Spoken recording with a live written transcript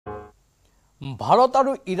ভাৰত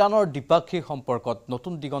আৰু ইৰাণৰ দ্বিপাক্ষিক সম্পৰ্কত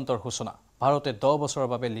নতুন দিগন্তৰ সূচনা ভাৰতে 10 বছৰৰ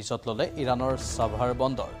বাবে লিজত ললে ইৰাণৰ সাভাৰ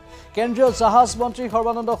বন্দৰ কেন্দ্ৰীয় জাহাজ মন্ত্ৰী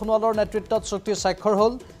সৰ্বানন্দ সোণোৱালৰ নেতৃত্বত চুক্তি স্বাক্ষৰ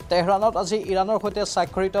হ'ল তেহৰানত আজি ইৰাণৰ সৈতে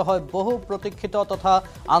স্বাক্ষৰিত হয় বহু প্ৰতীক্ষিত তথা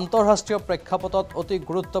আন্তঃৰাষ্ট্ৰীয় প্ৰেক্ষাপটত অতি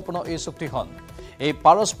গুৰুত্বপূৰ্ণ এই চুক্তিখন এই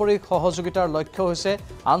পাৰস্পৰিক সহযোগিতাৰ লক্ষ্য হৈছে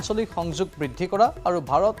আঞ্চলিক সংযোগ বৃদ্ধি কৰা আৰু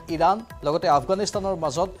ভাৰত ইৰাণ লগতে আফগানিস্তানৰ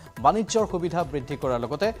মাজত বাণিজ্যৰ সুবিধা বৃদ্ধি কৰাৰ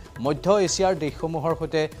লগতে মধ্য এছিয়াৰ দেশসমূহৰ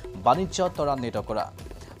সৈতে বাণিজ্য ত্বৰান্বিত কৰা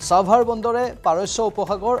সাভাৰ বন্দৰে পাৰস্য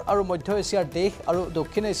উপসাগৰ আৰু মধ্য এছিয়াৰ দেশ আৰু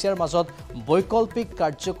দক্ষিণ এছিয়াৰ মাজত বৈকল্পিক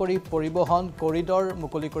কাৰ্যকৰী পৰিবহন কৰিডৰ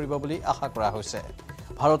মুকলি কৰিব বুলি আশা কৰা হৈছে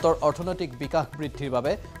ভাৰতৰ অৰ্থনৈতিক বিকাশ বৃদ্ধিৰ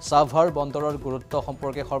বাবে সাভাৰ বন্দৰৰ গুৰুত্ব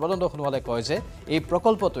সম্পৰ্কে সৰ্বানন্দ সোণোৱালে কয় যে এই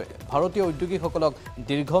প্ৰকল্পটোৱে ভাৰতীয় উদ্যোগীসকলক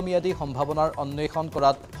দীৰ্ঘম্যাদী সম্ভাৱনাৰ অন্বেষণ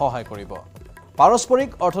কৰাত সহায় কৰিব পাৰস্পৰিক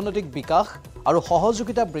অৰ্থনৈতিক বিকাশ আৰু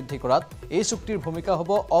সহযোগিতা বৃদ্ধি কৰাত এই চুক্তিৰ ভূমিকা হ'ব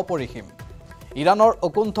অপৰিসীম ইৰাণৰ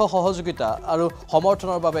অকুণ্ঠ সহযোগিতা আৰু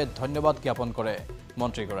সমৰ্থনৰ বাবে ধন্যবাদ জ্ঞাপন কৰে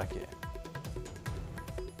মন্ত্ৰীগৰাকীয়ে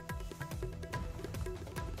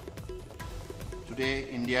Today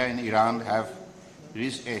India and Iran have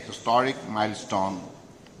reached a historic milestone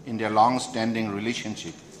in their long-standing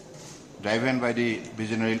relationship driven by the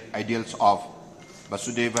visionary ideals of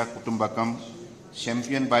Vasudhaiva Kutumbakam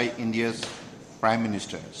championed by India's Prime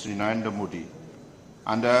Minister Sri Narendra Modi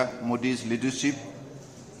under Modi's leadership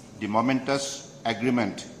the momentous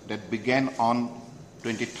agreement that began on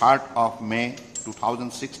 23rd of May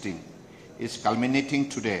 2016 is culminating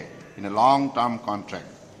today in a long-term contract,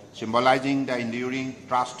 symbolizing the enduring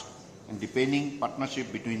trust and deepening partnership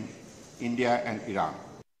between India and Iran.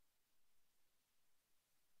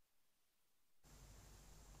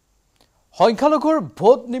 সংখ্যালঘুৰ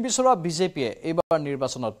vote নিবিচৰা বিজেপিয়ে এইবাৰ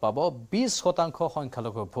নিৰ্বাচনত পাব 20%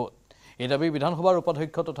 সংখ্যালঘুৰ vote এই দাবী বিধানসভাৰ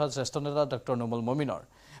উপাধ্যক্ষ তথা জ্যেষ্ঠ নেতা ডক্টৰ নুমল মমিনৰ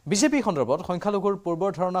বিজেপি সন্দৰ্ভত সংখ্যালঘুৰ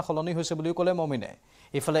পূৰ্বৰ ধাৰণা সলনি হৈছে বুলি ক'লে মমিনে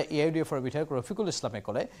ইফালে এআইডিএফৰ বিধায়ক ৰফিকুল ইছলামে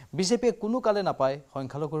ক'লে বিজেপিয়ে কোনো কালে নাপায়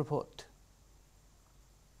সংখ্যালঘুৰ ভোট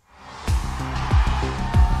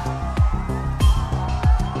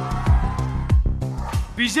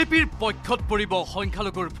বিজেপিৰ পক্ষত পৰিব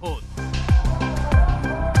সংখ্যালঘুৰ ভোট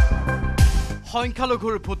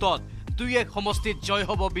সংখ্যালঘুৰ ভোটত দুই এক সমষ্টিত জয়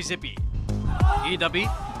হ'ব বিজেপি এই দাবী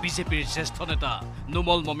বিজেপিৰ জ্যেষ্ঠ নেতা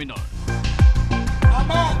নুমল মমিনৰ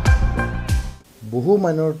বহু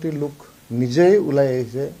মাইনৰিটি লোক নিজেই ওলাই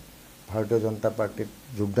আহিছে ভাৰতীয় জনতা পাৰ্টিত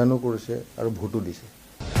যোগদানো কৰিছে আৰু ভোটো দিছে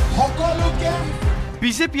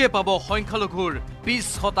বিজেপিয়ে পাব সংখ্যালঘুৰ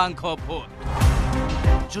 20% ভোট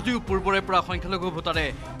যদিও পূৰ্বৰে পৰা সংখ্যালঘু ভোটাৰে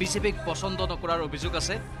বিজেপিক পছন্দ নকৰাৰ অভিযোগ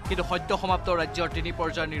আছে কিন্তু সদ্য সমাপ্ত ৰাজ্যৰ 3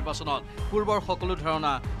 পৰ্যায়ৰ নিৰ্বাচনত পূৰ্বৰ সকলো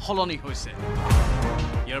ধাৰণা সলনি হৈছে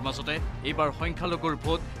ইয়াৰ মাজতে এইবাৰ সংখ্যালঘুৰ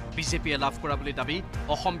ভোট বিজেপিয়ে লাভ কৰা বুলি দাবী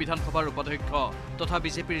অসম বিধানসভাৰ উপাধ্যক্ষ তথা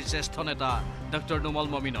বিজেপিৰ জ্যেষ্ঠ নেতা ডক্টৰ নুমল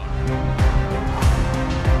মমিনৰ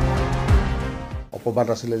অপবাদ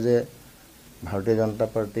আছিলে যে ভাৰতীয় জনতা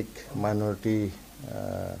পাৰ্টিক মাইনৰিটি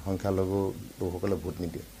সংখ্যালঘু লোকসকলে ভোট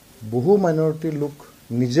নিদিয়ে বহু মাইনৰিটি লোক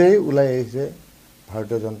নিজেই ওলাই আহিছে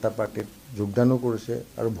ভাৰতীয় জনতা পাৰ্টিত যোগদানো কৰিছে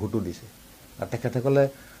আৰু ভোটো দিছে আৰু তেখেতসকলে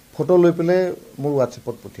ফটো লৈ পেলাই মোৰ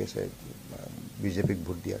হোৱাটছএপত পঠিয়াইছে বিজেপিক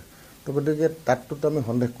ভোট দিয়াৰ তো গতিকে তাততো আমি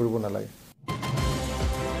সন্দেহ কৰিব নালাগে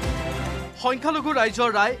সংখ্যালঘু ৰাইজৰ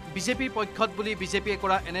ৰায় বিজেপিৰ পক্ষত বুলি বিজেপিয়ে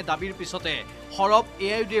কৰা এনে দাবীৰ পিছতে সৰব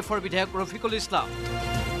এআইডিএফৰ বিধায়ক ৰফিকুল ইছলাম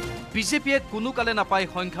বিজেপিয়ে কোনো কালে নাপায়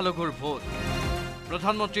সংখ্যালঘুৰ ভোট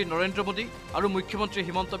প্ৰধানমন্ত্ৰী নৰেন্দ্ৰ মোদী আৰু মুখ্যমন্ত্ৰী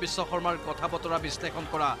হিমন্ত বিশ্ব শৰ্মাৰ কথা বতৰা বিশ্লেষণ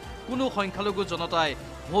কৰা কোনো সংখ্যালঘু জনতাই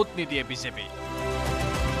ভোট নিদিয়ে বিজেপি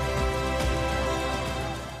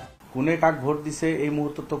কোনে কাক ভোট দিছে এই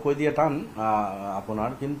মুহূৰ্তত কৈ দিয়া টান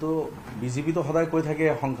আপোনাৰ কিন্তু বিজেপি তো সদায় কৈ থাকে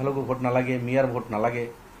সংখ্যালঘু ভোট নালাগে মিয়াৰ ভোট নালাগে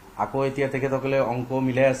আকৌ এতিয়া তেখেতসকলে অংক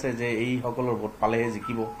মিলাই আছে যে এই সকলৰ ভোট পালেহে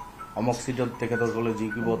জিকিব অমক সিটত তেখেতসকলে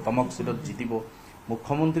জিকিব তমক সিটত জিতিব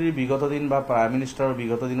মুখ্যমন্ত্ৰীৰ বিগত দিন বা প্ৰাইম মিনিষ্টাৰৰ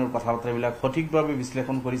বিগত দিনৰ কথা বতৰাবিলাক সঠিকভাৱে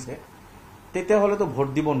বিশ্লেষণ কৰিছে তেতিয়াহ'লেতো ভোট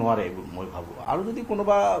দিব নোৱাৰে মই ভাবো আৰু যদি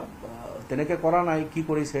কোনোবা তেনেকৈ কৰা নাই কি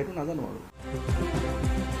কৰিছে এইটো নাজানো আৰু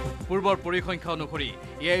পূৰ্বৰ পৰিসংখ্যা অনুসৰি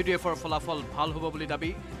এআইডিএফৰ ফলাফল ভাল হ'ব বুলি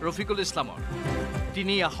দাবী ৰফিকুল ইছলামৰ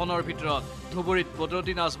 3 আসনৰ ভিতৰত ধুবুৰীত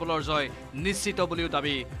বদৰুদ্দিন আজমলৰ জয় নিশ্চিত বুলিও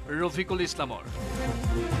দাবী ৰফিকুল ইছলামৰ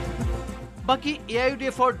বাকী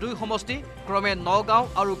এআইডিএফৰ 2 সমষ্টি ক্ৰমে নগাঁও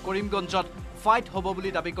আৰু কৰিমগঞ্জত ফাইট হ'ব বুলি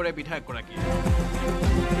দাবী কৰে বিধায়কগৰাকীয়ে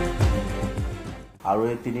আৰু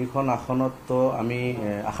এই 3খন আসনত আমি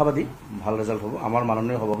আশাবাদী ভাল ৰিজাল্ট হ'ব আমাৰ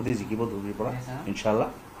মাননীয় সভাপতি জিকিব ধুবুৰীৰ পৰা ইনশাআল্লাহ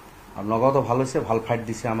আৰু নগাঁৱতো ভাল হৈছে ভাল ফাইট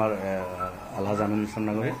দিছে আমাৰ আলহাজ আমিনুল ইছলাম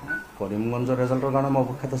নাগৰে কৰিমগঞ্জৰ ৰিজাল্টৰ কাৰণে মই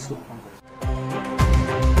অপেক্ষাত আছোঁ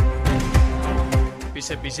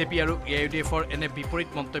পিছে বিজেপি আৰু এআইডিএফৰ এনে বিপৰীত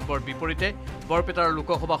মন্তব্যৰ বিপৰীতে বৰপেটাৰ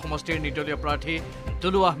লোকসভা সমষ্টিৰ নিৰ্দলীয় প্ৰাৰ্থী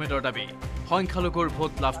দুলু আহমেদৰ দাবী সংখ্যালঘুৰ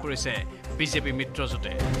ভোট লাভ কৰিছে বিজেপি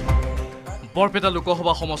মিত্ৰজোঁটে বৰপেটা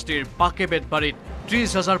লোকসভা সমষ্টিৰ পাকে বেতবাৰীত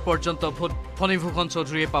 30,000 পৰ্যন্ত ভোট ফণীভূষণ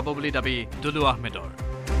চৌধুৰীয়ে পাব বুলি দাবী দুলু আহমেদৰ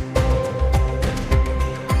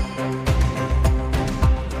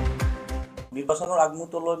নিৰ্বাচনৰ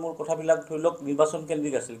আগমুহূৰ্তলৈ মোৰ কথাবিলাক ধৰি লওক নিৰ্বাচন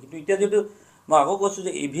কেন্দ্ৰিক আছিল কিন্তু এতিয়া যদি মই আকৌ কৈছোঁ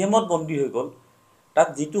যে ইভিএমত বন্দী হৈ গ'ল তাত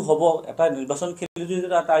যিটো হ'ব এটা নিৰ্বাচন খেলি যদি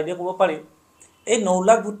এটা আইডিয়া ক'ব পাৰি এই 9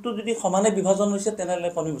 লাখ ভোটটো যদি সমানে বিভাজন হৈছে তেনেহ'লে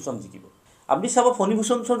ফণীভূষণ জিকিব আপুনি চাব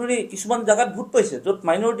ফণীভূষণ চৌধুৰী কিছুমান জাগাত ভোট পাইছে য'ত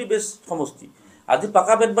মাইনৰিটি বেছ সমষ্টি আজি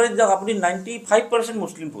পাকা বেতবাৰীত যাওক আপুনি 95%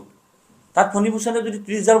 মুছলিম ভোট তাত ফণীভূষণে যদি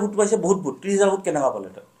 30,000 ভোট পাইছে বহুত ভোট 30,000 ভোট কেনেকুৱা পালে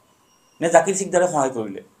তাত নে জাকিৰ সিকদাৰে সহায়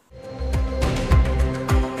কৰিলে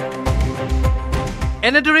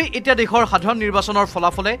এনেদৰে এতিয়া দেশৰ সাধাৰণ নিৰ্বাচনৰ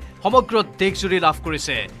ফলাফলে সমগ্ৰ দেশজুৰি লাভ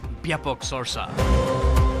কৰিছে ব্যাপক চৰ্চা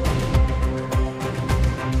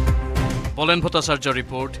বলেন Bhattacharya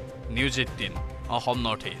report news 18 Assam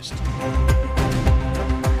north east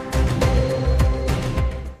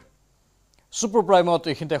super প্ৰাইমত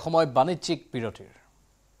এইখিনিতে সময় বাণিজ্যিক বিৰতিৰ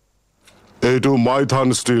এইটো মাইথান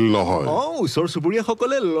ষ্টিল নহয় ওচৰ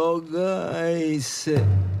চুবুৰীয়াসকলে লগাইছে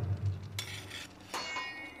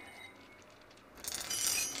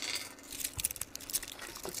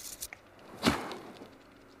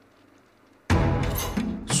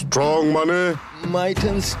Strong money?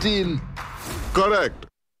 Mighten steel. Correct.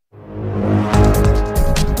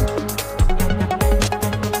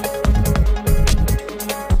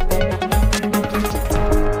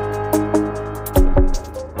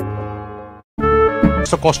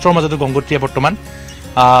 কষ্টৰ মাজতো গংগোত্ৰীয়ে বৰ্তমান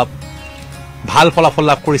ভাল ফলাফল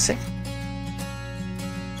লাভ কৰিছে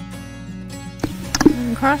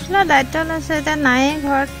ঘৰ চলা দায়িত্ব লৈছে এতিয়া নাই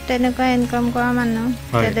ঘৰত তেনেকুৱা ইনকাম কৰা মানুহ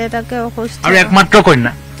দেউতাকে অসুস্থ আৰু একমাত্ৰ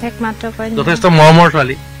কন্যা যথেষ্ট মৰমৰ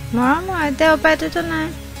ছোৱালী মৰমৰ এতিয়া উপায়টোতো নাই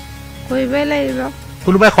কৰিবই লাগিব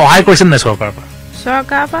কোনোবাই সহায় কৰিছে নাই চৰকাৰৰ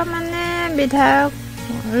পৰা মানে বিধায়ক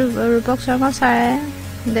ৰূপক শৰ্মা ছাৰে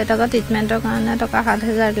দেউতাকৰ ট্ৰিটমেণ্টৰ কাৰণে টকা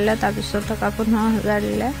 7,000 দিলে তাৰপিছত টকা 15,000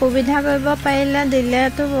 দিলে সুবিধা কৰিব পাৰিলে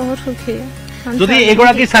দিলেতো বহুত সুখী যদি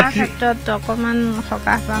এগৰাকী ছাত্ৰী ক্ষেত্ৰত অকণমান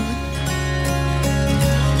সকাহ পাম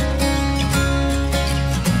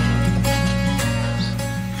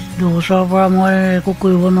দুবছৰৰ পৰা মই একো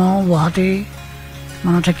কৰিব নোৱাৰোঁ গুৱাহাটী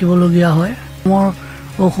মানে থাকিবলগীয়া হয় মোৰ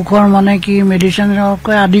অসুখৰ মানে কি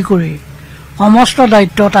মেডিচিনকৈ আদি কৰি সমস্ত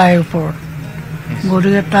দায়িত্ব তাইৰ ওপৰত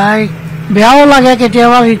গতিকে তাইক বেয়াও লাগে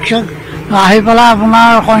কেতিয়াবা ৰিক্সাত আহি পেলাই আপোনাৰ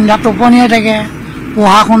সন্ধ্যা টোপনিয়ে থাকে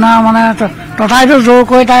পঢ়া শুনা মানে তথাপিতো জোৰ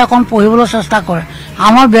কৰি তাই অকণ পঢ়িবলৈ চেষ্টা কৰে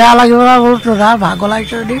আমাৰ বেয়া লাগিবলৈ গ'ল তোহাৰ ভাগৰ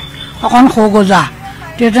লাগিছে যদি অকণ সৌগজা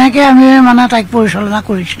তেনেকৈ আমি মানে তাইক পৰিচালনা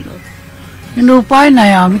কৰিছিলোঁ কিন্তু উপায় নাই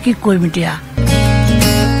আমি কি কৰিম এতিয়া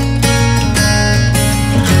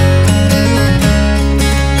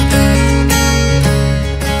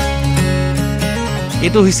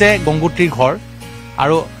এইটো হৈছে গংগোত্ৰীৰ ঘৰ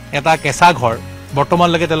আৰু এটা কেঁচা ঘৰ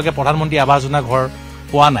বৰ্তমানলৈকে তেওঁলোকে প্ৰধানমন্ত্ৰী আৱাস যোজনা ঘৰ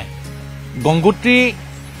পোৱা নাই গংগোত্ৰী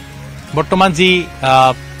বৰ্তমান যি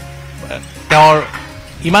তেওঁৰ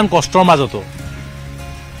ইমান কষ্টৰ মাজতো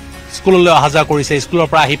স্কুললৈ অহা যোৱা কৰিছে স্কুলৰ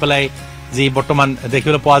পৰা আহি পেলাই যি বৰ্তমান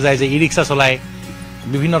দেখিবলৈ পোৱা যায় যে ই ৰিক্সা চলাই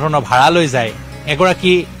বিভিন্ন ধৰণৰ ভাড়া লৈ যায়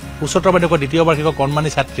এগৰাকী উচ্চতৰ মাধ্যমিকৰ দ্বিতীয় বাৰ্ষিকৰ কণমানি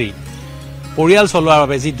ছাত্ৰী পৰিয়াল চলোৱাৰ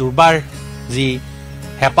বাবে যি দুৰ্বাৰ যি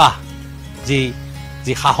হেঁপাহ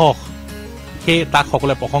যি সাহস সেই তাক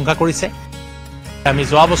সকলোৱে প্ৰশংসা কৰিছে আমি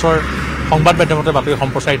যোৱা বছৰ সংবাদ মাধ্যমতে বাতৰি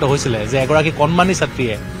সম্প্ৰচাৰিত হৈছিলে যে এগৰাকী কণমানি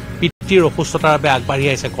ছাত্ৰীয়ে পিতৃৰ অসুস্থতাৰ বাবে আগবাঢ়ি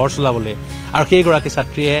আহিছে ঘৰ চলাবলৈ আৰু সেইগৰাকী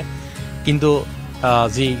ছাত্ৰীয়ে কিন্তু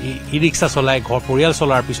যি ই ৰিক্সা চলাই ঘৰ পৰিয়াল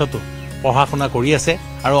চলোৱাৰ পিছতো পঢ়া শুনা কৰি আছে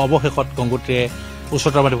আৰু অৱশেষত গংগোত্ৰীয়ে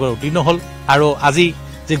উচ্চতৰ মাধ্যমিকত উত্তীৰ্ণ হ'ল আৰু আজি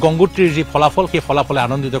যি গংগোত্ৰীৰ যি ফলাফল সেই ফলাফলে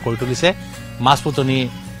আনন্দিত কৰি তুলিছে মাছপুতনি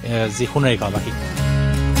যি সোণাৰী গাঁওবাসী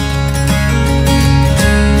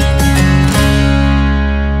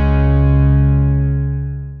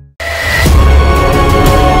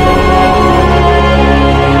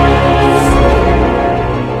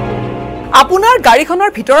আপোনাৰ গাড়ীখনৰ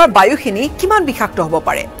ভিতৰৰ বায়ুখিনি কিমান বিষাক্ত হ'ব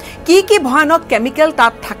পাৰে কি কি ভয়ানক কেমিকেল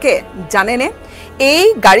তাত থাকে জানেনে এই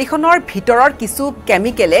গাড়ীখনৰ ভিতৰৰ কিছু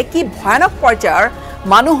কেমিকেলে কি ভয়ানক পৰ্যায়ৰ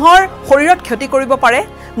মানুহৰ শৰীৰত ক্ষতি কৰিব পাৰে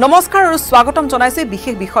নমস্কাৰ আৰু স্বাগতম জনাইছো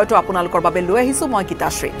বিশেষ বিষয়টো আপোনালোকৰ বাবে লৈ আহিছো মই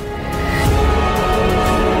গীতাশ্ৰী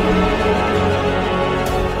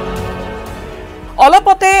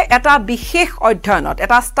অলপতে এটা বিশেষ অধ্যয়নত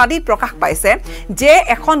এটা ষ্টাডি প্ৰকাশ পাইছে যে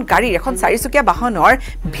এখন গাড়ীৰ এখন চাৰিচকীয়া বাহনৰ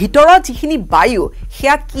ভিতৰত যিখিনি বায়ু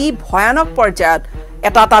সেয়া কি ভয়ানক পৰ্যায়ত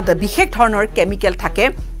এটা তাত বিশেষ ধৰণৰ কেমিকেল থাকে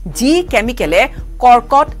যি কেমিকেলে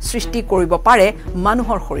কৰ্কট সৃষ্টি কৰিব পাৰে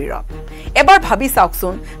মানুহৰ শৰীৰত এবাৰ ভাবি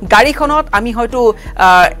চাওকচোন গাড়ীখনত আমি হয়তো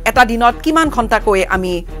এটা দিনত কিমান ঘণ্টাকৈ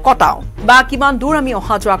আমি কটাও বা কিমান দূৰ আমি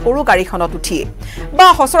অহা যোৱা কৰোঁ গাড়ীখনত উঠি বা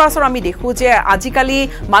সচৰাচৰ আমি দেখোঁ যে আজিকালি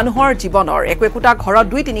মানুহৰ জীৱনৰ একোটা ঘৰত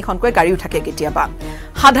 2-3খনকৈ গাড়ীও থাকে কেতিয়াবা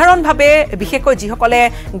সাধাৰণভাৱে বিশেষকৈ যিসকলে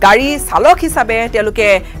গাড়ী চালক হিচাপে তেওঁলোকে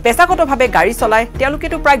পেছাগতভাৱে গাড়ী চলায়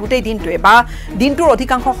তেওঁলোকেতো প্ৰায় গোটেই দিনটোৱে বা দিনটোৰ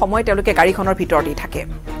অধিকাংশ সময় তেওঁলোকে গাড়ীখনৰ ভিতৰতেই থাকে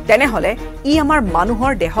তেনেহ'লে ই আমাৰ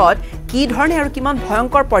মানুহৰ দেহত কি ধৰণে আৰু কিমান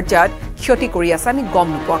ভয়ংকৰ পৰ্যায়ত ক্ষতি কৰি আছে আমি গম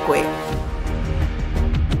নোপোৱাকৈ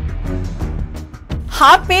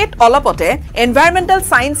হাত মেট অলপতে এনভাইৰনমেণ্টেল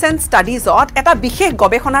ছায়েন্স এণ্ড ষ্টাডিজত এটা বিশেষ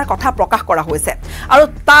গৱেষণাৰ কথা প্ৰকাশ কৰা হৈছে আৰু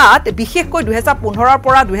তাত বিশেষকৈ 2015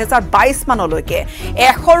 পৰা 2022 মানলৈকে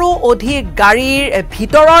 100ৰো অধিক গাড়ীৰ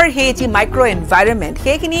ভিতৰৰ সেই যি মাইক্ৰ' এনভাইৰনমেণ্ট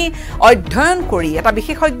সেইখিনি অধ্যয়ন কৰি এটা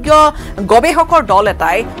বিশেষজ্ঞ গৱেষকৰ দল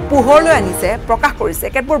এটাই পোহৰলৈ আনিছে প্ৰকাশ কৰিছে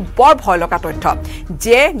কেতবোৰ বৰ ভয় লগা তথ্য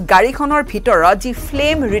যে গাড়ীখনৰ ভিতৰত যি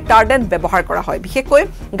ফ্লেম ৰিটাৰ্ডেণ্ট ব্যৱহাৰ কৰা হয় বিশেষকৈ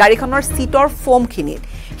গাড়ীখনৰ চিটৰ ফোমখিনিত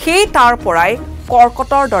সেই তাৰ পৰাই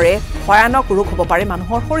কৰ্কটৰ দৰে ভয়ানক ৰোগ হ'ব পাৰে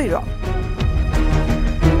মানুহৰ শৰীৰত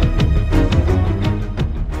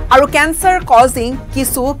আৰু কেঞ্চাৰ কজিং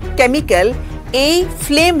কিছু কেমিকেল এই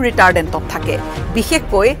ফ্লেম ৰিটাৰ্ডেণ্টত থাকে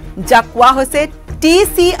বিশেষকৈ যাক কোৱা হৈছে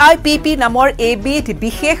TCIPP নামৰ এবিধ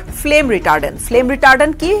বিশেষ ফ্লেম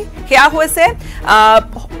ৰিটাৰ্ডেণ্ট কি সেয়া হৈছে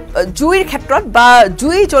জুইৰ ক্ষেত্ৰত বা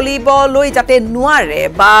জুই জ্বলিবলৈ যাতে নোৱাৰে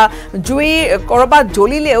বা জুই কৰবাত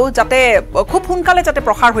জ্বলিলেও যাতে খুব সোনকালে যাতে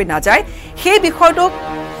প্ৰসাৰ হৈ নাযায় সেই বিষয়টোক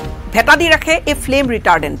ভেটা দি ৰাখে এই ফ্লেম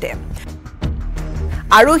ৰিটাৰ্ডেণ্টে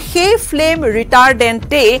আৰু সেই ফ্লেম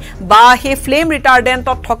ৰিটাৰ্ডেণ্টে বা সেই ফ্লেম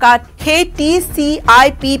ৰিটাৰ্ডেণ্টত থকা সেই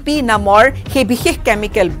TCIPP নামৰ সেই বিশেষ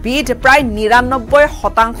কেমিকেল বিধ প্ৰায়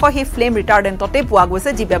 99% সেই ফ্লেম ৰিটাৰ্ডেণ্টতে পোৱা গৈছে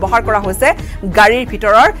যি ব্যৱহাৰ কৰা হৈছে গাড়ীৰ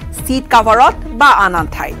ভিতৰৰ সিট কাভাৰত বা আন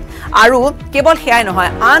ঠাইত আৰু কেৱল সেয়াই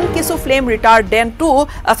নহয় আন কিছু ফ্লেম ৰিটাৰ্ডেণ্টটো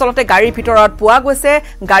আচলতে গাড়ীৰ ভিতৰত পোৱা গৈছে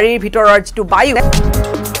গাড়ীৰ ভিতৰৰ যিটো বায়ু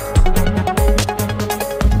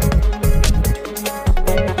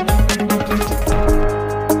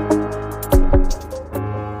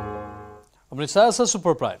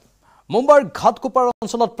সুপাৰ প্ৰাইম মুম্বাইৰ ঘাটকোপাৰ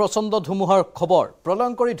অঞ্চলত প্ৰচণ্ড ধুমুহাৰ খবৰ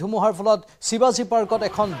প্ৰলয়ংকৰী ধুমুহাৰ ফলত শিৱাজী পাৰ্কত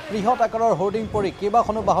এখন বৃহৎ আকাৰৰ হোৰ্ডিং পৰি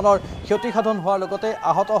কেইবাখনো বাহনৰ ক্ষতিসাধন হোৱাৰ লগতে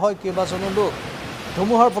আহত হয় কেইবাজনো লোক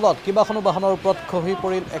ধুমুহাৰ ফলত কেইবাখনো বাহনৰ ওপৰত খহি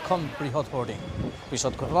পৰিল এখন বৃহৎ হোৰ্ডিং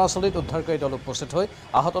পিছত ঘটনাস্থলীত উদ্ধাৰকাৰী দল উপস্থিত হৈ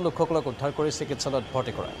আহত লোকসকলক উদ্ধাৰ কৰি চিকিৎসালয়ত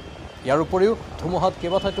ভৰ্তি কৰায় ইয়াৰ উপৰিও ধুমুহাত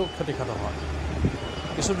কেইবাঠাইতো ক্ষতিসাধন হয়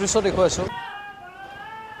কিছু দৃশ্য দেখুৱাইছোঁ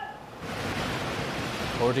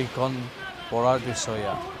হোৰ্ডিংখন পৰাৰ দৃশ্য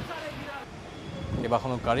এয়া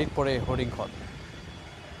কেইবাখনো গাড়ীত পৰে হোৰ্ডিংখন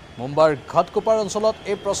মুম্বাইৰ ঘাটকোপাৰ অঞ্চলত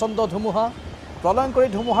এই প্ৰচণ্ড ধুমুহা প্ৰলয়ংকৰী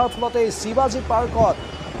ধুমুহাৰ ফলতে শিৱাজী পাৰ্কত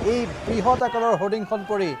এই বৃহৎ আকাৰৰ হোৰ্ডিংখন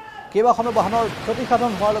পৰি কেইবাখনো বাহনৰ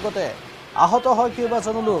ক্ষতিসাধন হোৱাৰ লগতে আহত হয়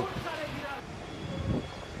কেইবাজনো লোক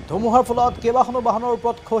ধুমুহাৰ ফলত কেইবাখনো বাহনৰ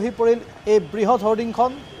ওপৰত খহি পৰিল এই বৃহৎ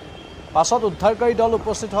হোৰ্ডিংখন পাছত উদ্ধাৰকাৰী দল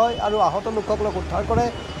উপস্থিত হয় আৰু আহত লোকসকলক উদ্ধাৰ কৰে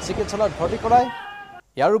চিকিৎসালয়ত ভৰ্তি কৰায়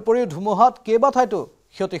ইয়াৰ উপৰিও ধুমুহাত কেইবাঠাইতো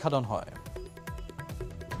ক্ষতিসাধন হয়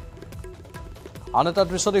আন এটা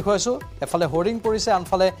দৃশ্য দেখুৱাইছোঁ এফালে হোৰ্ডিং পৰিছে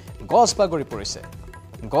আনফালে গছ বাগৰি পৰিছে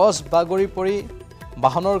গছ বাগৰি পৰি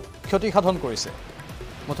বাহনৰ ক্ষতিসাধন কৰিছে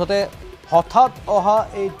মুঠতে হঠাৎ অহা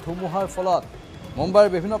এই ধুমুহাৰ ফলত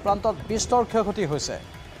মুম্বাইৰ বিভিন্ন প্ৰান্তত বিস্তৰ ক্ষয়ক্ষতি হৈছে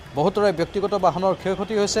বহুতৰে ব্যক্তিগত বাহনৰ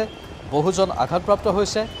ক্ষয়ক্ষতি হৈছে বহুজন আঘাতপ্ৰাপ্ত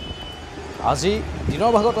হৈছে আজি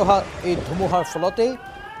দিনৰ ভাগত অহা এই ধুমুহাৰ ফলতেই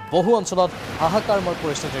বহু অঞ্চলত হাহাকাৰময়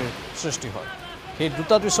পৰিস্থিতিৰ সৃষ্টি হয় সেই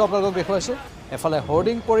দুটা দৃশ্য আপোনালোকক দেখুৱাইছোঁ এফালে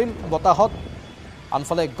হোৰ্ডিং পৰিল বতাহত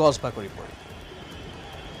আনফালে গছ বাগৰি পৰিল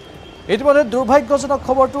ইতিমধ্যে দুৰ্ভাগ্যজনক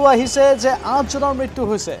খবৰটো আহিছে যে 8জনৰ মৃত্যু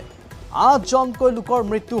হৈছে 8জনকৈ লোকৰ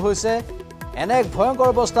মৃত্যু হৈছে এনে এক ভয়ংকৰ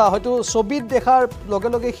অৱস্থা হয়তো ছবিত দেখাৰ লগে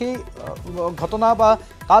লগে সেই ঘটনা বা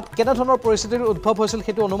তাত কেনেধৰণৰ পৰিস্থিতিৰ উদ্ভৱ হৈছিল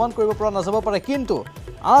সেইটো অনুমান কৰিব পৰা নাযাব পাৰে কিন্তু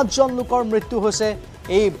 8জন লোকৰ মৃত্যু হৈছে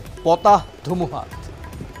এই বতাহ ধুমুহাত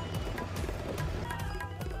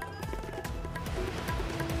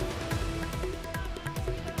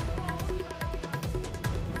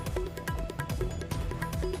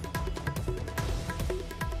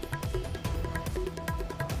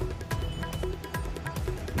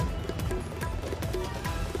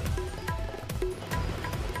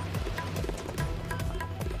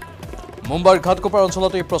মুম্বাইৰ ঘাটকোপাৰ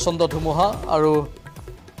অঞ্চলত এই প্ৰচণ্ড ধুমুহা আৰু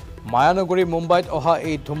মায়ানগৰী মুম্বাইত অহা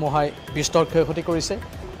এই ধুমুহাই বিস্তৰ ক্ষয়ক্ষতি কৰিছে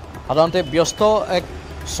সাধাৰণতে ব্যস্ত এক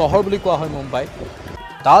চহৰ বুলি কোৱা হয় মুম্বাই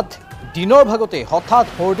তাত দিনৰ ভাগতে হঠাৎ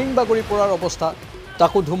হোৰ্ডিং বাগৰি পৰাৰ অৱস্থা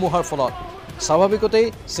তাকো ধুমুহাৰ ফলত স্বাভাৱিকতেই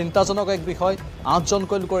চিন্তাজনক এক বিষয়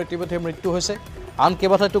 8জনকৈ লোকৰ ইতিমধ্যে মৃত্যু হৈছে আন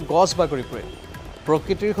কেইবাঠাইতো গছ বাগৰি পৰে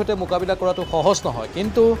প্ৰকৃতিৰ সৈতে মোকাবিলা কৰাটো সহজ নহয়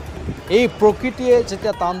কিন্তু এই প্ৰকৃতিয়ে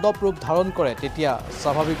যেতিয়া তাণ্ডৱ ৰূপ ধাৰণ কৰে তেতিয়া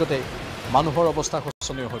স্বাভাৱিকতে মানুহৰ অৱস্থা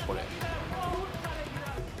শোচনীয় হৈ পৰে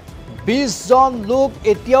 20 জন লোক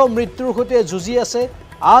এতিয়াও মৃত্যুৰ সৈতে যুঁজি আছে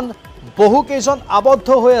আন বহু কেইজন আবদ্ধ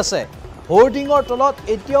হৈ আছে হোৰ্ডিঙৰ তলত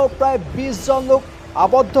এতিয়াও প্ৰায় 20 জন লোক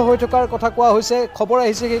আবদ্ধ হৈ থকাৰ কথা কোৱা হৈছে খবৰ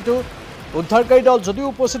আহিছে সেইটো উদ্ধাৰকাৰী দল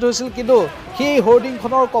যদিও উপস্থিত হৈছিল কিন্তু সেই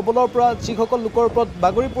হোৰ্ডিংখনৰ কবলৰ পৰা যিসকল লোকৰ ওপৰত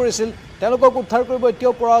বাগৰি পৰিছিল তেওঁলোকক উদ্ধাৰ কৰিব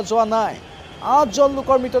এতিয়াও পৰা যোৱা নাই 8 জন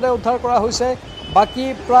লোকৰ মৃতদেহ উদ্ধাৰ কৰা হৈছে বাকি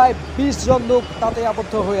প্ৰায় 20 জন লোক তাতে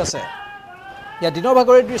আবদ্ধ হৈ আছে ইয়া দিনৰ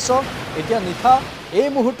ভাগৰে দৃশ্য এতিয়া নিশা এই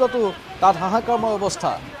মুহূৰ্তটো তাত হাহাকাৰময়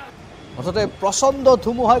অৱস্থা অথতে প্ৰচণ্ড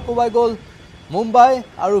ধুমুহাই কোবাই গ'ল মুম্বাই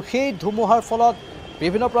আৰু সেই ধুমুহাৰ ফলত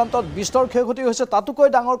বিভিন্ন প্ৰান্তত বিস্তৰ ক্ষয়ক্ষতি হৈছে তাতোকৈ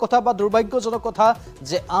ডাঙৰ কথা বা দুৰ্ভাগ্যজনক কথা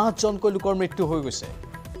যে 8 জনকৈ লোকৰ মৃত্যু হৈ গৈছে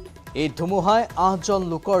এই ধুমুহাই 8 জন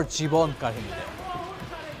লোকৰ জীৱন কাঢ়ি নিলে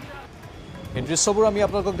এই দৃশ্যবোৰ আমি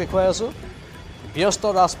আপোনালোকক দেখুৱাই আছো ব্যস্ত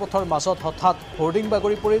ৰাজপথৰ মাজত হঠাৎ হোৰ্ডিং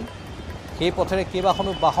বাগৰি পৰিল সেই পথেৰে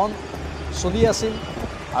কেইবাখনো বাহন চলি আছিল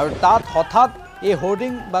আৰু তাত হঠাৎ এই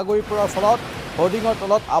হোৰ্ডিং বাগৰি পৰাৰ ফলত হোৰ্ডিঙৰ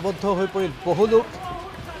তলত আবদ্ধ হৈ পৰিল বহু লোক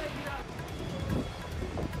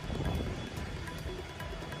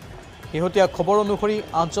শেহতীয়া খবৰ অনুসৰি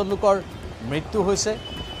 8 জন লোকৰ মৃত্যু হৈছে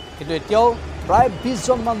কিন্তু এতিয়াও প্ৰায় 20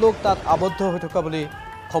 জনমান লোক তাত আবদ্ধ হৈ থকা বুলি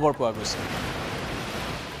খবৰ পোৱা গৈছে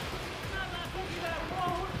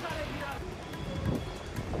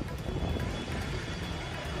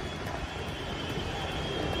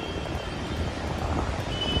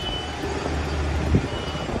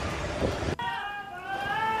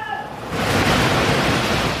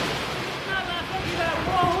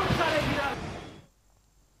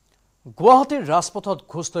গুৱাহাটীৰ ৰাজপথত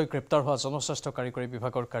ঘোষ লৈ গ্ৰেপ্তাৰ হোৱা জনস্বাস্থ্য কাৰিকৰী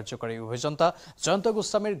বিভাগৰ কাৰ্যকাৰী অভিযন্তা জয়ন্ত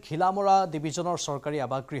গোস্বামীৰ ঘিলামৰা ডিভিজনৰ চৰকাৰী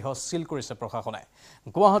আৱাসগৃহ সিল কৰিছে প্ৰশাসনে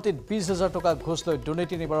গুৱাহাটীত 20,000 টকা ঘোষ লৈ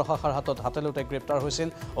দুৰ্নীতি নিবাৰক শাখাৰ হাতত হাতেলোতে গ্ৰেপ্তাৰ হৈছিল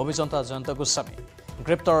অভিযন্তা জয়ন্ত গোস্বামী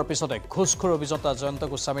গ্ৰেপ্তাৰৰ পিছতে ঘোষখোৰ অভিযন্তা জয়ন্ত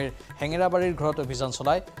গোস্বামীৰ হেঙেৰাবাৰীৰ ঘৰত অভিযান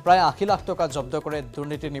চলায় প্ৰায় 80 লাখ টকা জব্দ কৰে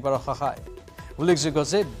দুৰ্নীতি নিবাৰক শাখায় উল্লেখযোগ্য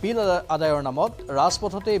যে বিল আদায়ৰ নামত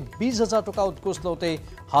ৰাজপথতে 20,000 টকা উৎকোচ লওঁতে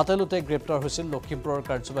হাতেলোতে গ্ৰেপ্তাৰ হৈছিল লখিমপুৰৰ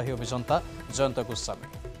কাৰ্যবাহী অভিযন্তা জয়ন্ত গোস্বামী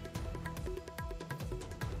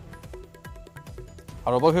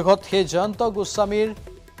আৰু অৱশেষত সেই জয়ন্ত গোস্বামীৰ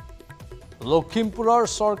লখিমপুৰৰ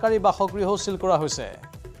চৰকাৰী বাসগৃহ সিল কৰা হৈছে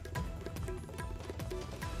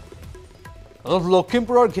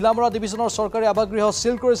লখিমপুৰৰ ঘিলামৰা ডিভিজনৰ চৰকাৰী আৱাসগৃহ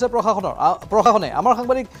সিল কৰিছে প্ৰশাসনে আমাৰ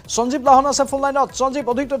সাংবাদিক সঞ্জীৱ লাহন আছে ফোন লাইনত সঞ্জীৱ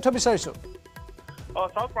অধিক তথ্য বিচাৰিছো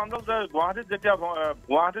চাউথ প্ৰান্তত যে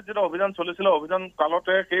গুৱাহাটীত যেতিয়া অভিযান চলিছিল অভিযান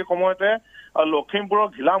কালতে সেই সময়তে লখিমপুৰৰ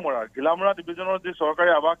ঘিলামৰা ডিভিজনৰ যি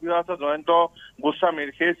চৰকাৰী আৱাসগৃহ আছে জয়ন্ত গোস্বামীৰ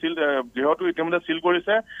সেই গৃহটো ইতিমধ্যে সিল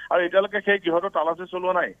কৰিছে আৰু এতিয়ালৈকে সেই গৃহটো তালাচী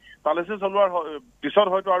চলোৱা নাই তালাচী চলোৱাৰ পিছত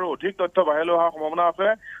হয়তো আৰু অধিক তথ্য বাহিৰলৈ অহাৰ সম্ভাৱনা আছে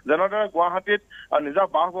যেনেদৰে গুৱাহাটীত নিজা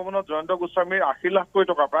বাসভৱনত জয়ন্ত গোস্বামীৰ 80 লাখকৈ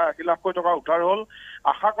টকা প্ৰায় 80 লাখকৈ টকা উদ্ধাৰ হ'ল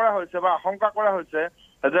আশা কৰা হৈছে বা আশংকা কৰা হৈছে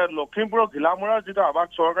যে লখিমপুৰৰ ঘিলামৰাৰ যিটো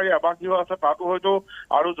চৰকাৰী আৱাসগৃহ আছে তাতো হয়তো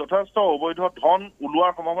আৰু যথেষ্ট অবৈধ ধন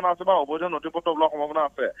ওলোৱাৰ সম্ভাৱনা আছে বা অবৈধ নথিপত্ৰ ওলোৱাৰ সম্ভাৱনা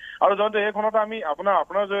আছে আৰু যদি এইখনতে আমি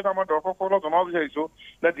আপোনাৰ জৰিয়তে আমাৰ দৰ্শকসকলক জনাব বিচাৰিছো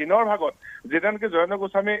যে দিনৰ ভাগত যেতিয়া নেকি জয়ন্ত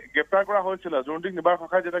গোস্বামী গ্ৰেপ্তাৰ কৰা হৈছিল দুৰ্নীতি নিবাৰক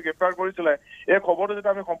শাখাই যেতিয়া গ্ৰেপ্তাৰ কৰিছিলে এই খবৰটো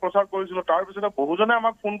যেতিয়া আমি সম্প্ৰচাৰ কৰিছিলো তাৰ পিছতে বহুজনে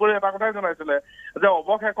আমাক ফোন কৰি এটা কথাই জনাইছিলে যে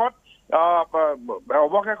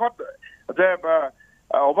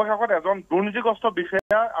অৱশেষত এজন দুৰ্নীতিগ্ৰস্ত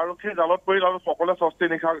বিষয়া আৰক্ষীৰ জালত পৰিল আৰু সকলোৱে স্বস্তি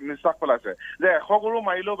নিশ্বাস পেলাইছে যে 100 গৰু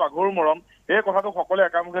মাৰিলেও বাঘৰ মৰণ এই কথাটো সকলোৱে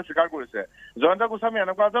একামুখে স্বীকাৰ কৰিছে জয়ন্ত গোস্বামী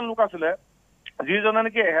এনেকুৱা এজন লোক আছিলে যিজনে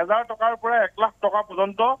নেকি 1000 টকাৰ পৰা 1 লাখ টকা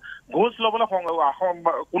পৰ্যন্ত ঘোষ ল'বলৈ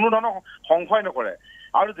কোনো ধৰণৰ সংশয় নকৰে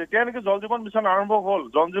আৰু যেতিয়া নেকি জল জীৱন মিছন আৰম্ভ হ'ল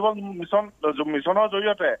জল জীৱন মিছনৰ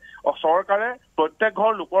জৰিয়তে চৰকাৰে প্ৰত্যেক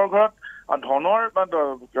লোকৰ ঘৰত ধনৰ বা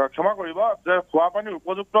ক্ষমা কৰিব যে খোৱা পানীৰ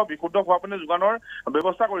উপযুক্ত বিশুদ্ধ খোৱা পানী যোগানৰ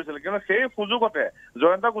ব্যৱস্থা কৰিছিল কিন্তু সেই সুযোগতে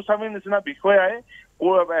জয়ন্ত গোস্বামীৰ নিচিনা বিষয়াই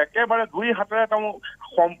একেবাৰে দুই হাতেৰে তেওঁ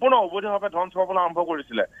সম্পূৰ্ণ অবৈধভাৱে ধন চপাবলৈ আৰম্ভ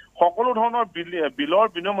কৰিছিলে সকলো ধৰণৰ বিলৰ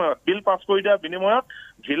বিনিময়ত বিল পাছ কৰি দিয়াৰ বিনিময়ত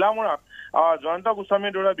ঘিলামৰাত জয়ন্ত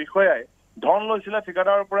গোস্বামীৰ দৰে বিষয়াই ধন লৈছিলে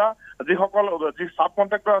ঠিকাদাৰৰ পৰা যি সাব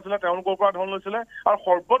কন্ট্ৰেক্টৰ আছিলে তেওঁলোকৰ পৰা ধন লৈছিলে আৰু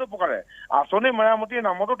সৰ্বতোপকাৰে আঁচনি মেৰামতিৰ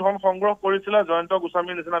নামতো ধন সংগ্ৰহ কৰিছিলে জয়ন্ত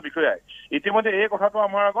গোস্বামীৰ নিচিনা বিষয়াই ইতিমধ্যে এই কথাটো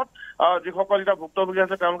আমাৰ আগত যিসকল এতিয়া ভুক্তভোগী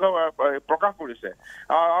আছে তেওঁলোকে প্ৰকাশ কৰিছে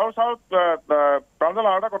আৰু চাওক প্ৰাঞ্জল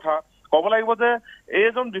আৰু এটা কথা ক'ব লাগিব যে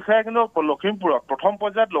এইজন বিষয়া কিন্তু লখিমপুৰত প্ৰথম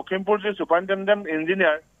পৰ্যায়ত লখিমপুৰ যি ছুপাৰিণ্টেণ্ডেণ্ট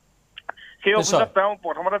ইঞ্জিনিয়াৰ সেই অফিচত তেওঁ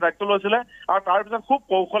প্ৰথমতে দায়িত্ব লৈছিলে আৰু তাৰপিছত খুব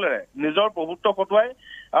কৌশলেৰে নিজৰ প্ৰভুত্ব খটুৱাই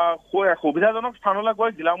সুবিধাজনক স্থানলৈ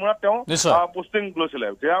গৈ ঘিলামৰাত তেওঁ পোষ্টিং লৈছিলে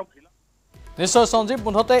নিশ্চয় সঞ্জীৱ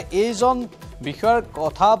মুঠতে এইজন বিষয়ৰ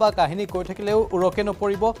কথা বা কাহিনী কৈ থাকিলেও উৰকে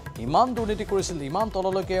নপৰিব ইমান দুৰ্নীতি কৰিছিল ইমান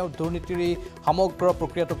তললৈকে দুৰ্নীতিৰ সমগ্ৰ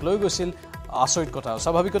প্ৰক্ৰিয়াটোক লৈ গৈছিল আচৰিত কথা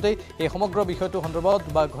স্বাভাৱিকতেই এই সমগ্ৰ বিষয়টো সন্দৰ্ভত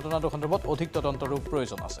বা ঘটনাটোৰ সন্দৰ্ভত অধিক তদন্তৰো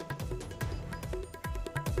প্ৰয়োজন আছে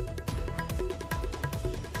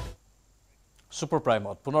সুপাৰ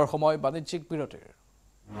প্ৰাইমত পুনৰ সময় বাণিজ্যিক বিৰতিৰ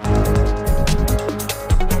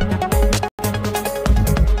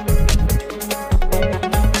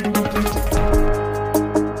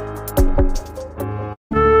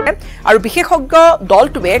আৰু বিশেষজ্ঞ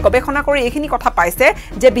দলটোৱে গৱেষণা কৰি এইখিনি কথা পাইছে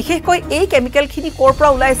যে বিশেষকৈ এই কেমিকেলখিনি ক'ৰ পৰা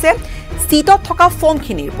ওলাইছে চিটত থকা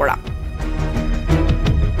ফোমখিনিৰ পৰা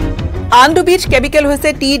আন দুবিধ কেমিকেল হৈছে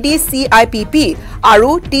TDCIPP আৰু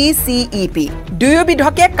TCEP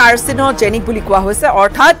দুয়োবিধকে কাৰ্চিনোজেনিক বুলি কোৱা হৈছে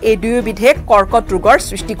অৰ্থাৎ এই দুয়োবিধে কৰ্কট ৰোগৰ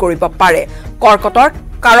সৃষ্টি কৰিব পাৰে কৰ্কটৰ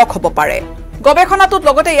কাৰক হ'ব পাৰে গৱেষণাটোত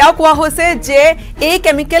লগতে ইয়াও কোৱা হৈছে যে এই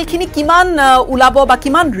কেমিকেলখিনি কিমান উলাব বা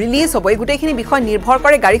কিমান ৰিলিজ হ'ব এই গোটেইখিনি বিষয় নিৰ্ভৰ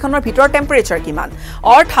কৰে গাড়ীখনৰ ভিতৰৰ টেম্পাৰেচাৰ কিমান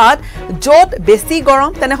অৰ্থাৎ য'ত বেছি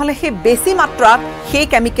গৰম তেনেহ'লে সেই বেছি মাত্ৰাত সেই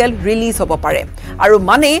কেমিকেল ৰিলিজ হ'ব পাৰে আৰু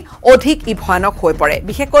মানে অধিক ই ভয়ানক হৈ পৰে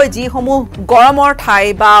বিশেষকৈ যিসমূহ গৰমৰ ঠাই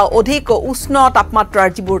বা অধিক উষ্ণ তাপমাত্ৰাৰ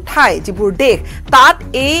যিবোৰ ঠাই যিবোৰ দেশ তাত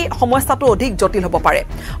এই সমস্যাটো অধিক জটিল হ'ব পাৰে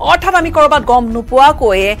অৰ্থাৎ আমি কৰবাত গম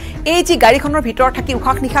নোপোৱাকৈ এই যি গাড়ীখনৰ ভিতৰত থাকি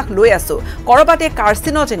উশাহ নিশাহ লৈ আছো কৰবাতে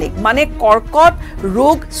কাৰ্চিনোজেনিক মানে কৰ্কট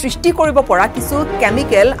ৰোগ সৃষ্টি কৰিব পৰা কিছু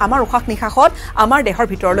কেমিকেল আমাৰ উশাহ নিশাহত আমাৰ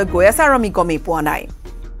দেহৰ ভিতৰলৈ গৈ আছে আৰু আমি গমেই পোৱা নাই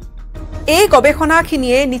এই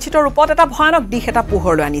গৱেষণাখিনিয়ে নিশ্চিত ৰূপত এটা ভয়ানক দিশ এটা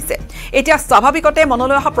পোহৰলৈ আনিছে এতিয়া স্বাভাৱিকতে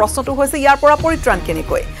মনলৈ অহা প্ৰশ্নটো হৈছে ইয়াৰ পৰা পৰিত্ৰাণ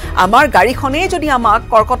কেনেকৈ আমাৰ গাড়ীখনেই যদি আমাক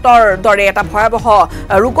কৰ্কটৰ দৰে এটা ভয়াৱহ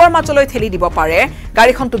ৰোগৰ মাজলৈ ঠেলি দিব পাৰে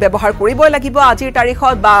গাড়ীখনটো ব্যৱহাৰ কৰিবই লাগিব আজিৰ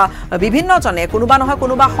তাৰিখত বা বিভিন্নজনে কোনোবা নহয়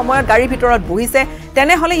কোনোবা সময়ত গাড়ীৰ ভিতৰত বহিছে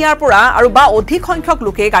তেনেহ'লে ইয়াৰ পৰা আৰু বা অধিক সংখ্যক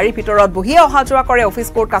লোকে গাড়ীৰ ভিতৰত বহিয়ে অহা যোৱা কৰে অফিচ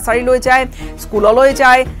কোৰ্ট কাছাৰীলৈ যায় স্কুললৈ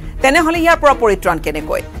যায় তেনেহ'লে ইয়াৰ পৰা পৰিত্ৰাণ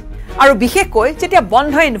কেনেকৈ আৰু বিশেষকৈ যেতিয়া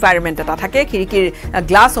বন্ধ এনভাইৰনমেন্ট এটা থাকে খিৰিকিৰ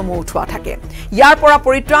গ্লাছসমূহ উঠোৱা থাকে ইয়াৰ পৰা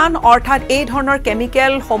পৰিত্ৰাণ অৰ্থাৎ এই ধৰণৰ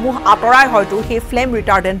কেমিকেলসমূহ আঁতৰাই হয়তো সেই ফ্লেম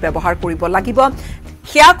ৰিটাৰ্ডেণ্ট ব্যৱহাৰ কৰিব লাগিব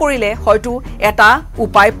সেয়া কৰিলে হয়তো এটা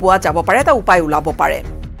উপায় পোৱা যাব পাৰে এটা উপায় ওলাব পাৰে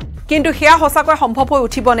কিন্তু সেয়া সঁচাকৈ সম্ভৱ হৈ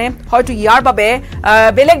উঠিবনে হয়তো ইয়াৰ বাবে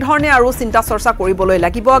বেলেগ ধৰণে আৰু চিন্তা চৰ্চা কৰিবলৈ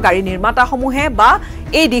লাগিব গাড়ী নিৰ্মাতাসমূহে বা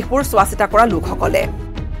এই দিশবোৰ চোৱাচিতা কৰা লোকসকলে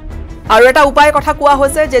আৰু এটা উপায় কথা কোৱা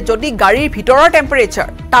হৈছে যে যদি গাড়ীৰ ভিতৰৰ টেম্পাৰেচাৰ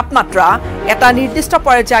তাপমাত্ৰা এটা নিৰ্দিষ্ট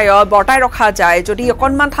পৰ্যায়ত বৰ্তাই ৰখা যায় যদি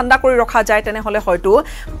অকণমান ঠাণ্ডা কৰি ৰখা যায় তেনেহ'লে হয়তো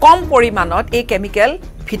কম পৰিমাণত এই কেমিকেল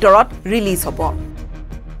ভিতৰত ৰিলিজ হ'ব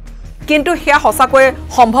কিন্তু সেয়া সঁচাকৈ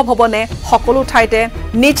সম্ভৱ হ'বনে সকলো ঠাইতে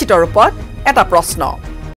নিশ্চিত ৰূপত এটা প্ৰশ্ন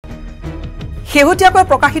শেহতীয়াকৈ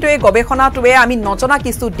প্ৰকাশিত এই গৱেষণাটোৱে আমি নজনা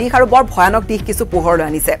কিছু দিশ আৰু বৰ ভয়ানক দিশ কিছু পোহৰলৈ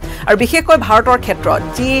আনিছে আৰু বিশেষকৈ ভাৰতৰ ক্ষেত্ৰত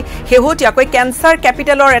যি শেহতীয়াকৈ কেঞ্চাৰ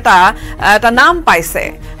কেপিটেলৰ এটা নাম পাইছে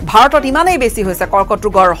ভাৰতত ইমানেই বেছি হৈছে কৰ্কট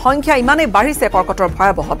ৰোগৰ সংখ্যা ইমানেই বাঢ়িছে কৰ্কটৰ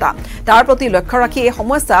ভয়াৱহতা তাৰ প্ৰতি লক্ষ্য ৰাখি এই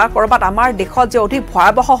সমস্যা কৰবাত আমাৰ দেশত যে অধিক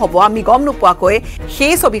ভয়াৱহ হ'ব আমি গম নোপোৱাকৈ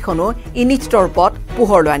সেই ছবিখনো নিশ্চিত ৰূপত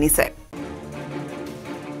পোহৰলৈ আনিছে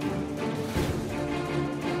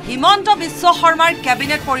হিমন্ত বিশ্ব শৰ্মাৰ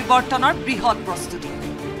কেবিনেট পৰিৱৰ্তনৰ বৃহৎ প্ৰস্তুতি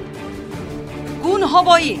কোন হ'ব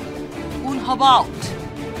ই কোন হ'ব আউট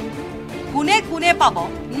কোনে কোনে পাব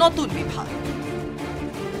নতুন বিভাগ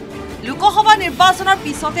লোকসভা নিৰ্বাচনৰ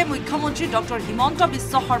পিছতে মুখ্যমন্ত্ৰী ডক্টৰ হিমন্ত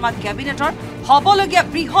বিশ্ব শৰ্মা কেবিনেটৰ হ'বলগীয়া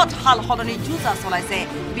বৃহৎ হাল সলনি যুঁজা চলাইছে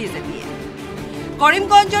বিজেপিয়ে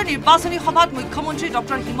কৰিমগঞ্জৰ নিৰ্বাচনী সভাত মুখ্যমন্ত্ৰী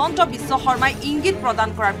ডক্টৰ হিমন্ত বিশ্ব শৰ্মাই ইংগিত প্ৰদান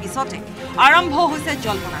কৰাৰ পিছতে আৰম্ভ হৈছে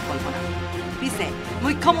জল্পনা কল্পনা পিছে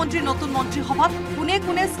মুখ্যমন্ত্ৰী নতুন মন্ত্ৰীসভাত কোনে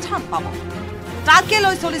কোনে স্থান পাব তাকে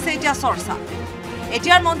লৈ চলিছে এতিয়া চৰ্চা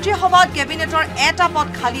এতিয়াৰ মন্ত্ৰীসভাত কেবিনেটৰ এটা পদ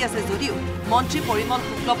খালী আছে যদিও মন্ত্ৰী পৰিমল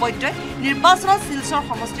শুক্লবৈদ্যই নিৰ্বাচনত শিলচৰ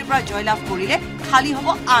সমষ্টিৰ পৰা জয়লাভ কৰিলে খালী হ'ব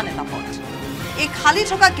আন এটা পদ এই খালী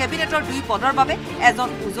থকা কেবিনেটৰ দুই পদৰ বাবে এজন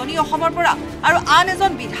উজনি অসমৰ পৰা আৰু আন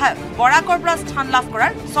এজন বিধায়ক বৰাকৰ পৰা স্থান লাভ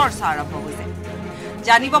কৰাৰ চৰ্চা আৰম্ভ হৈছে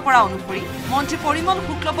জানিব পৰা অনুসৰি মন্ত্ৰী পৰিমল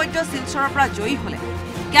শুক্লবৈদ্য শিলচৰৰ পৰা জয়ী হ'লে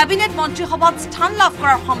কেবিনেট মন্ত্ৰীসভাত স্থান লাভ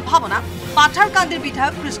কৰাৰ সম্ভাৱনা পাথাৰকান্দিৰ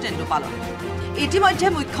বিধায়ক কৃষ্ণেন্দু পালৰ ইতিমধ্যে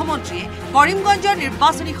মুখ্যমন্ত্ৰীয়ে কৰিমগঞ্জৰ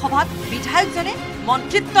নিৰ্বাচনী সভাত বিধায়কজনে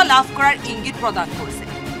মন্ত্ৰিত্ব লাভ কৰাৰ ইংগিত প্ৰদান কৰিছে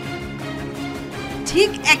ঠিক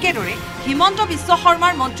একেদৰে হিমন্ত বিশ্ব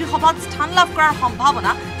শৰ্মাৰ মন্ত্ৰীসভাত স্থান লাভ কৰাৰ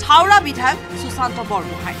সম্ভাৱনা থাউৰা বিধায়ক সুশান্ত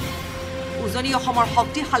বৰগোহাঁই উজনি অসমৰ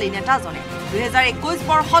শক্তিশালী নেতাজনে 2021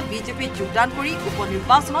 বৰ্ষত বিজেপিত যোগদান কৰি উপ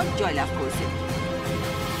নিৰ্বাচনত জয়লাভ কৰিছিল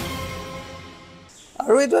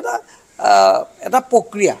আৰু এইটো এটা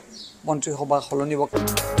প্ৰক্ৰিয়া মন্ত্ৰীসভা সলনি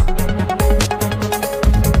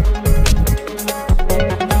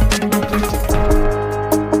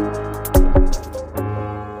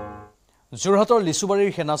যোৰহাটৰ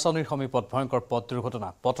লিচুবাৰীৰ সেনাচাউনিৰ সমীপত ভয়ংকৰ পথ দুৰ্ঘটনা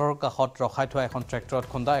পথৰ কাষত ৰখাই থোৱা এখন ট্ৰেক্টৰত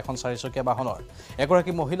খুন্দা এখন 4চকীয়া বাহনৰ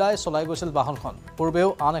এগৰাকী মহিলাই চলাই গৈছিল বাহনখন পূৰ্বেও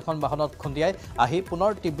আন এখন বাহনত খুন্দিয়াই আহি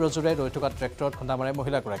পুনৰ তীব্ৰ জোৰে ৰৈ থকা ট্ৰেক্টৰত খুন্দা মাৰে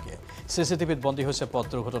মহিলাগৰাকীয়ে চিচিটিভিত বন্দী হৈছে পথ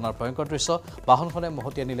দুৰ্ঘটনাৰ ভয়ংকৰ দৃশ্য বাহনখনে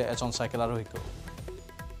মহতিয়াই নিলে এজন চাইকেল আৰোহীক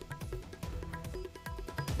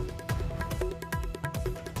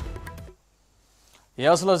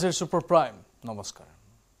এয়া আছিল আজিৰ ছুপাৰ প্ৰাইম নমস্কাৰ